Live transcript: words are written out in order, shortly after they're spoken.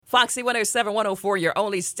Foxy 107, 104, your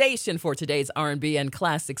only station for today's R&B and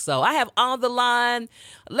classic soul. I have on the line,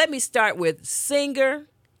 let me start with singer,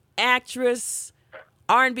 actress,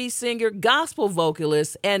 R&B singer, gospel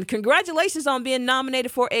vocalist, and congratulations on being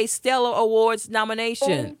nominated for a Stellar Awards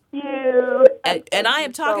nomination. Thank you. And I am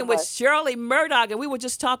you talking so with much. Shirley Murdock, and we were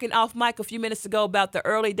just talking off mic a few minutes ago about the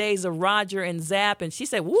early days of Roger and Zapp, and she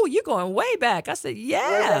said, "Woo, you're going way back." I said,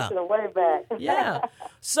 "Yeah." Way back. Yeah.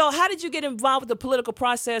 So how did you get involved with the political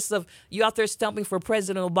process of you out there stumping for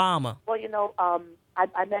President Obama? Well,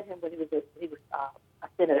 I met him when he was a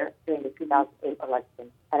senator during the 2008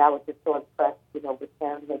 election, and I was just so impressed, with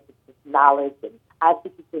him and his knowledge, and I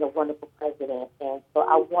think he's been a wonderful president, and so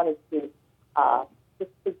I wanted to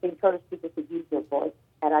just encourage people to use their voice,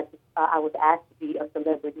 and I was asked to be a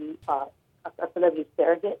celebrity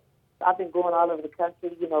surrogate. So I've been going all over the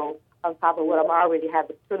country, on top of what I'm already have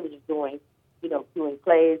the privilege of doing, doing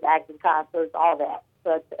plays, acting concerts, all that.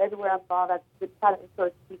 But everywhere I've gone, I've just trying to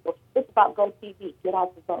encourage people. It's about Go TV. Get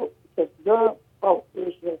out the vote, because your vote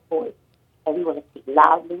is your voice, and we want to speak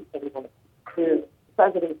loudly and we want to speak clearly. The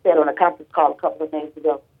president said on a conference call a couple of days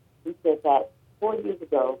ago, he said that 4 years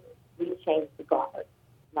ago we changed the guard.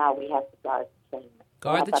 Now we have to guard the change.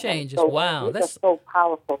 Guard the changes. So, wow, that's so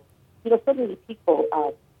powerful. So many people,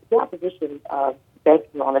 the opposition,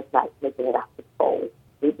 banking on us not making it out the poll.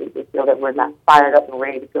 They feel that we're not fired up and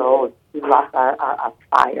ready to go, and we lost our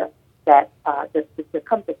fire. That there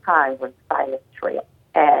comes a time when silence trails,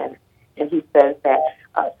 and he says that.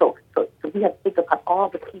 So we have to think about all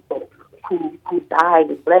the people who died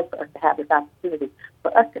and bled for us to have this opportunity.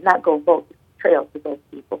 For us to not go vote, trails to those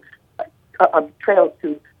people, trails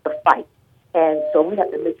to the fight. And so we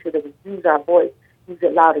have to make sure that we use our voice, use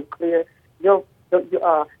it loud and clear. Your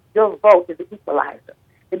vote is an equalizer.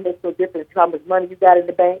 It makes no difference how much money you got in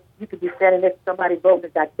the bank. You could be standing next to somebody voting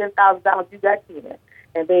that got $10,000, you got 10.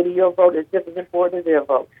 And baby, your vote is just as important as their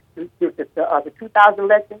vote. The 2000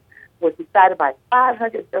 election was decided by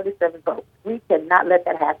 537 votes. We cannot let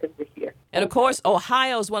that happen this year. And of course,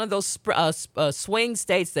 Ohio is one of those swing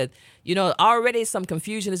states that, already some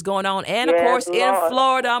confusion is going on. And of course, Lord. in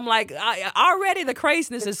Florida, I'm like, already the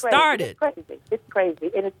craziness has started. It's crazy.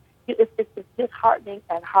 And it's disheartening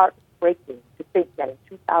and heartbreaking to think that in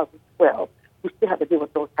 2012, we still have to deal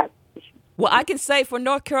with those types of issues. Well, I can say for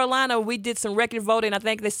North Carolina, we did some record voting. I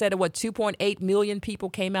think they said 2.8 million people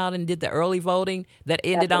came out and did the early voting that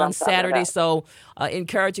ended on Saturday. So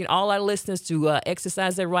encouraging all our listeners to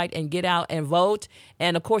exercise their right and get out and vote.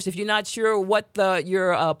 And, of course, if you're not sure what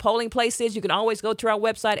your polling place is, you can always go to our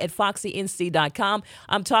website at foxync.com.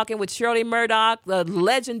 I'm talking with Shirley Murdock, the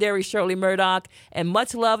legendary Shirley Murdock, and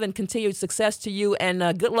much love and continued success to you, and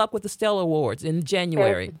good luck with the Stellar Awards in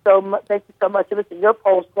January. Thank you so much. Listen, your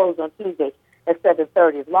polls close on Tuesday at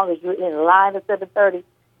 7:30. As long as you're in line at 7:30,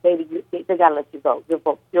 baby, they got to let you vote. Your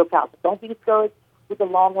vote, your count. Don't be discouraged with the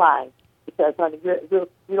long line, because, honey, you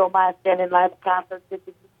don't mind standing in line for concerts.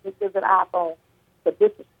 This is an iPhone. But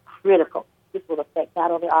this is critical. This will affect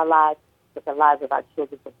not only our lives, but the lives of our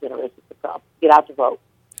children for generations to come. Get out your vote.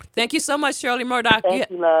 Thank you so much, Shirley Murdock.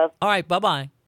 Thank you, love. All right, bye-bye.